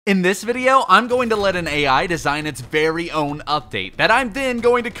In this video, I'm going to let an AI design its very own update that I'm then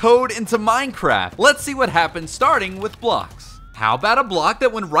going to code into Minecraft. Let's see what happens starting with blocks. How about a block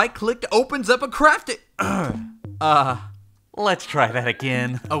that when right-clicked opens up a crafting... Let's try that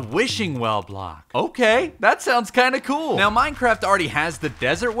again. A wishing well block. Okay, that sounds kind of cool. Now, Minecraft already has the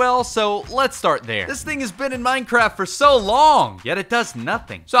desert well, so let's start there. This thing has been in Minecraft for so long, yet it does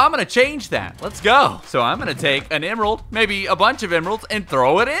nothing. So I'm gonna change that. Let's go. So I'm gonna take an emerald, maybe a bunch of emeralds, and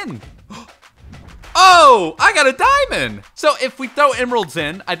throw it in. Oh, I got a diamond. So if we throw emeralds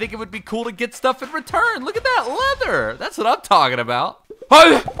in, I think it would be cool to get stuff in return. Look at that leather. That's what I'm talking about.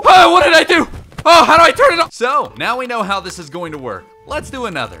 Oh, what did I do? Oh, how do I turn it off? So, now we know how this is going to work. Let's do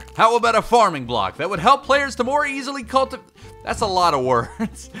another. How about a farming block that would help players to more easily cultivate... That's a lot of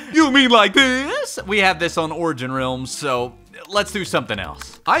words. You mean like this? We have this on Origin Realms, so let's do something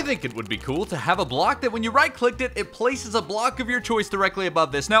else. I think it would be cool to have a block that when you right-clicked it, it places a block of your choice directly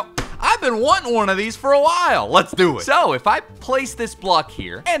above this. Now, I've been wanting one of these for a while. Let's do it. So, if I place this block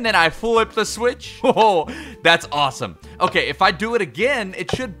here, and then I flip the switch, oh, that's awesome. Okay, if I do it again, it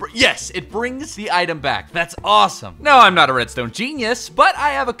should, yes, it brings the item back. That's awesome. No, I'm not a redstone genius, but I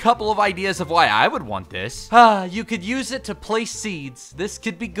have a couple of ideas of why I would want this. You could use it to place seeds. This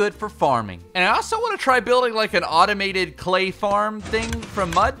could be good for farming. And I also want to try building like an automated clay farm thing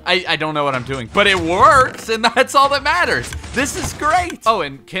from mud. I don't know what I'm doing, but it works, and that's all that matters. This is great. Oh,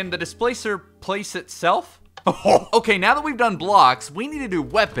 and can the displacer place itself? Okay, now that we've done blocks, we need to do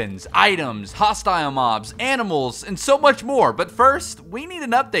weapons, items, hostile mobs, animals, and so much more. But first, we need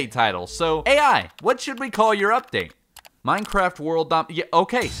an update title. So, AI, what should we call your update? Minecraft World yeah,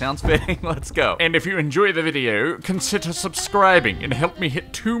 okay, sounds fitting. Let's go. And if you enjoy the video, consider subscribing and help me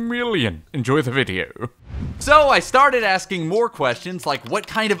hit 2 million. Enjoy the video. So I started asking more questions like what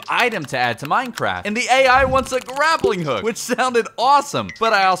kind of item to add to Minecraft. And the AI wants a grappling hook, which sounded awesome.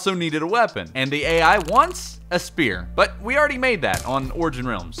 But I also needed a weapon. And the AI wants a spear. But we already made that on Origin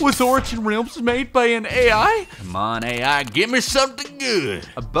Realms. Was Origin Realms made by an AI? Come on, AI, give me something good.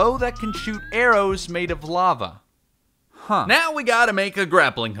 A bow that can shoot arrows made of lava. Huh. Now we gotta make a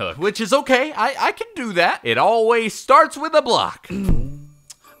grappling hook, which is okay. I can do that. It always starts with a block.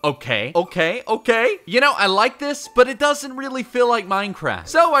 Okay. You know, I like this, but it doesn't really feel like Minecraft.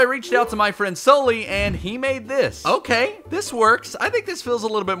 So I reached out to my friend Sully, and he made this. Okay, this works. I think this feels a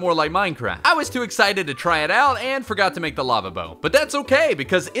little bit more like Minecraft. I was too excited to try it out and forgot to make the lava bow. But that's okay,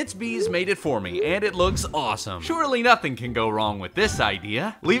 because ItisBeez made it for me, and it looks awesome. Surely nothing can go wrong with this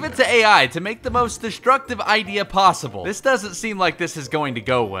idea. Leave it to AI to make the most destructive idea possible. This doesn't seem like this is going to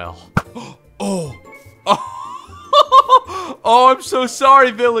go well. Oh, I'm so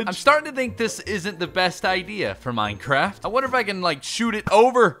sorry, village. I'm starting to think this isn't the best idea for Minecraft. I wonder if I can, like, shoot it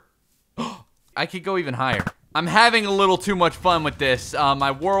over. I could go even higher. I'm having a little too much fun with this.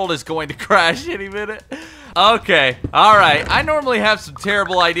 My world is going to crash any minute. Okay, all right. I normally have some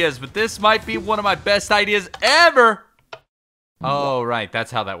terrible ideas, but this might be one of my best ideas ever. Oh, right.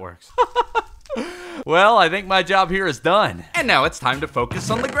 That's how that works. Well, I think my job here is done. And now it's time to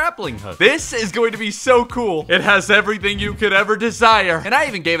focus on the grappling hook. This is going to be so cool. It has everything you could ever desire. And I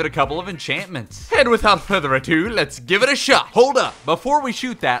even gave it a couple of enchantments. And without further ado, let's give it a shot. Hold up. Before we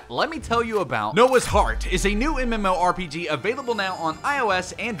shoot that, let me tell you about Noah's Heart is a new MMORPG available now on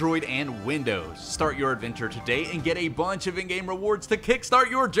iOS, Android, and Windows. Start your adventure today and get a bunch of in-game rewards to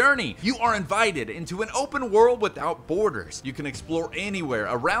kickstart your journey. You are invited into an open world without borders. You can explore anywhere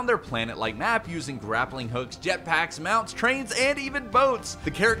around their planet-like map using grappling hooks, jetpacks, mounts, trains, and even boats.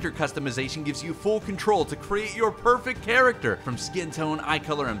 The character customization gives you full control to create your perfect character, from skin tone, eye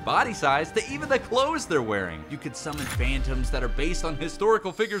color, and body size to even the clothes they're wearing. You can summon phantoms that are based on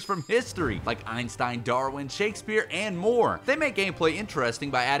historical figures from history, like Einstein, Darwin, Shakespeare, and more. They make gameplay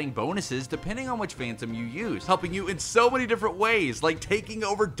interesting by adding bonuses depending on which phantom you use, helping you in so many different ways, like taking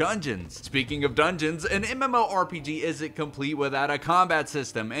over dungeons. Speaking of dungeons, an MMORPG isn't complete without a combat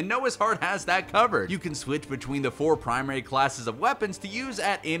system, and Noah's Heart has that covered. You can switch between the 4 primary classes of weapons to use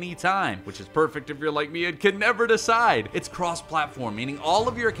at any time, which is perfect if you're like me and can never decide. It's cross-platform, meaning all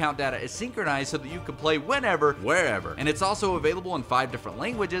of your account data is synchronized so that you can play whenever, wherever. And it's also available in 5 different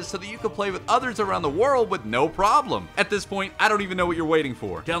languages so that you can play with others around the world with no problem. At this point, I don't even know what you're waiting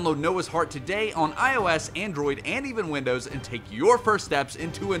for. Download Noah's Heart today on iOS, Android, and even Windows and take your first steps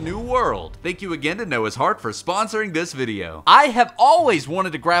into a new world. Thank you again to Noah's Heart for sponsoring this video. I have always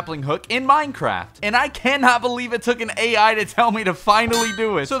wanted a grappling hook in Minecraft, and I cannot believe it took an AI to tell me to finally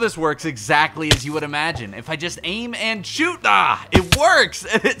do it. So this works exactly as you would imagine. If I just aim and shoot, it works,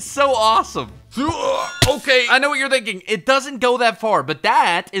 and it's so awesome. Okay, I know what you're thinking. It doesn't go that far, but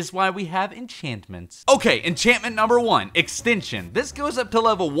that is why we have enchantments. Okay, enchantment number 1, extension. This goes up to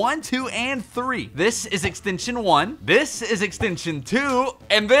level 1, 2, and 3. This is extension 1. This is extension 2.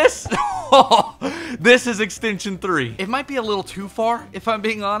 And this, this is extension 3. It might be a little too far, if I'm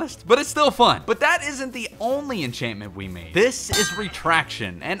being honest, but it's still fun. But that isn't the only enchantment we made. This is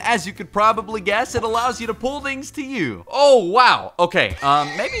retraction, and as you could probably guess, it allows you to pull things to you. Oh, wow. Okay,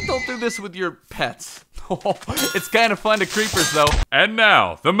 maybe don't do this with your pets. It's kind of fun to creepers though. And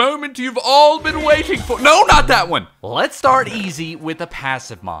now, the moment you've all been waiting for. No, not that one. Let's start easy with a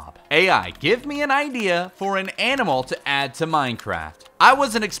passive mob. AI, give me an idea for an animal to add to Minecraft. I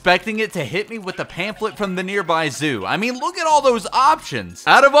wasn't expecting it to hit me with a pamphlet from the nearby zoo. I mean, look at all those options.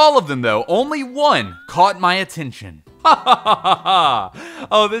 Out of all of them though, only one caught my attention.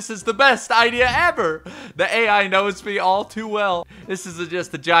 Oh, this is the best idea ever. The AI knows me all too well. This isn't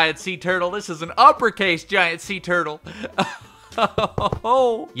just a giant sea turtle. This is an uppercase giant sea turtle.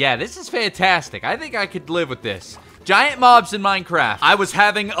 Oh, yeah, this is fantastic. I think I could live with this. Giant mobs in Minecraft. I was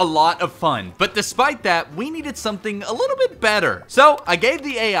having a lot of fun, but despite that, we needed something a little bit better. So I gave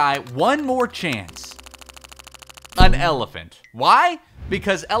the AI one more chance. An elephant. Why?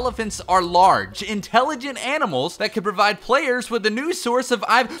 Because elephants are large, intelligent animals that could provide players with a new source of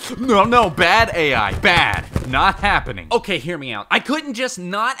No, bad AI, bad, not happening. Okay, hear me out. I couldn't just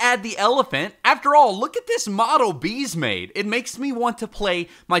not add the elephant. After all, look at this model Beez made. It makes me want to play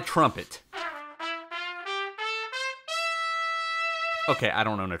my trumpet. Okay, I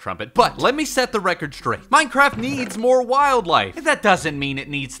don't own a trumpet, but let me set the record straight. Minecraft needs more wildlife. That doesn't mean it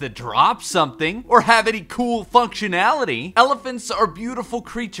needs to drop something or have any cool functionality. Elephants are beautiful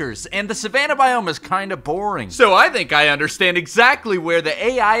creatures, and the savanna biome is kind of boring. So I think I understand exactly where the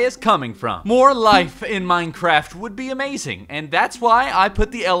AI is coming from. More life in Minecraft would be amazing, and that's why I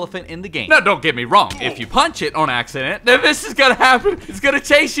put the elephant in the game. Now, don't get me wrong. If you punch it on accident, then this is gonna happen. It's gonna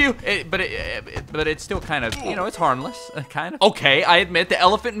chase you. But it's still kind of, you know, it's harmless, kind of. Okay, I admit the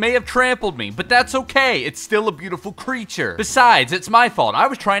elephant may have trampled me, but that's okay. It's still a beautiful creature. Besides, it's my fault. I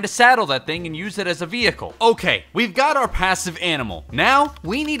was trying to saddle that thing and use it as a vehicle. Okay, we've got our passive animal. Now,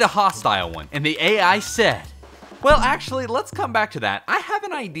 we need a hostile one. And the AI said, well, actually, let's come back to that. I have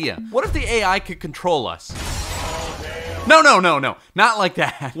an idea. What if the AI could control us? No, not like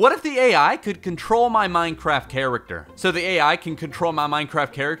that. What if the AI could control my Minecraft character? So the AI can control my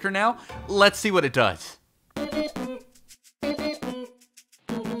Minecraft character now? Let's see what it does.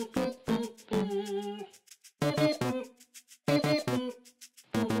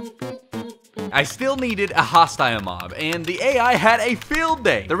 I still needed a hostile mob, and the AI had a field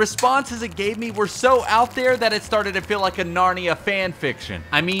day. The responses it gave me were so out there that it started to feel like a Narnia fan fiction.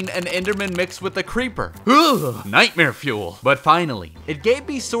 I mean, an Enderman mixed with a creeper. Ugh, nightmare fuel. But finally, it gave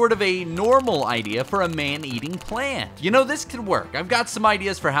me sort of a normal idea for a man-eating plant. You know, this could work. I've got some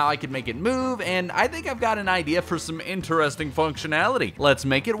ideas for how I could make it move, and I think I've got an idea for some interesting functionality. Let's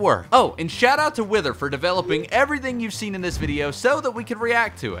make it work. Oh, and shout out to Wither for developing everything you've seen in this video so that we could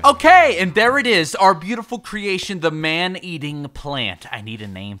react to it. Okay, and there it is, our beautiful creation, the man-eating plant. I need a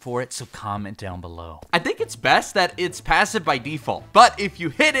name for it, so comment down below. I think it's best that it's passive by default, but if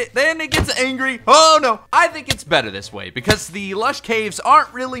you hit it, then it gets angry. Oh no, I think it's better this way because the lush caves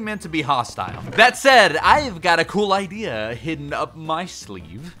aren't really meant to be hostile. That said, I've got a cool idea hidden up my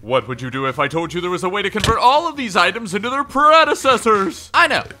sleeve. What would you do if I told you there was a way to convert all of these items into their predecessors? I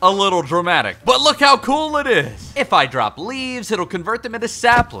know, a little dramatic, but look how cool it is. If I drop leaves, it'll convert them into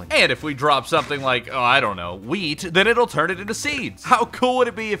saplings. And if we drop something like, oh, I don't know, wheat, then it'll turn it into seeds. How cool would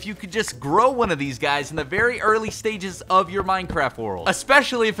it be if you could just grow one of these guys in the very early stages of your Minecraft world?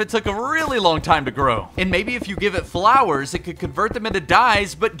 Especially if it took a really long time to grow. And maybe if you give it flowers, it could convert them into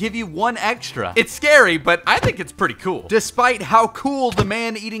dyes, but give you one extra. It's scary, but I think it's pretty cool. Despite how cool the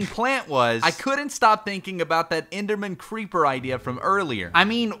man-eating plant was, I couldn't stop thinking about that Enderman creeper idea from earlier. I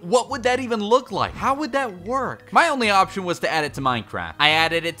mean, what would that even look like? How would that work? My only option was to add it to Minecraft. I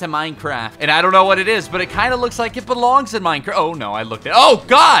added it to Minecraft, and I don't know what it is, but it kind of looks like it belongs in Minecraft. Oh no, I looked at, oh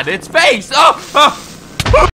God, its face! Oh!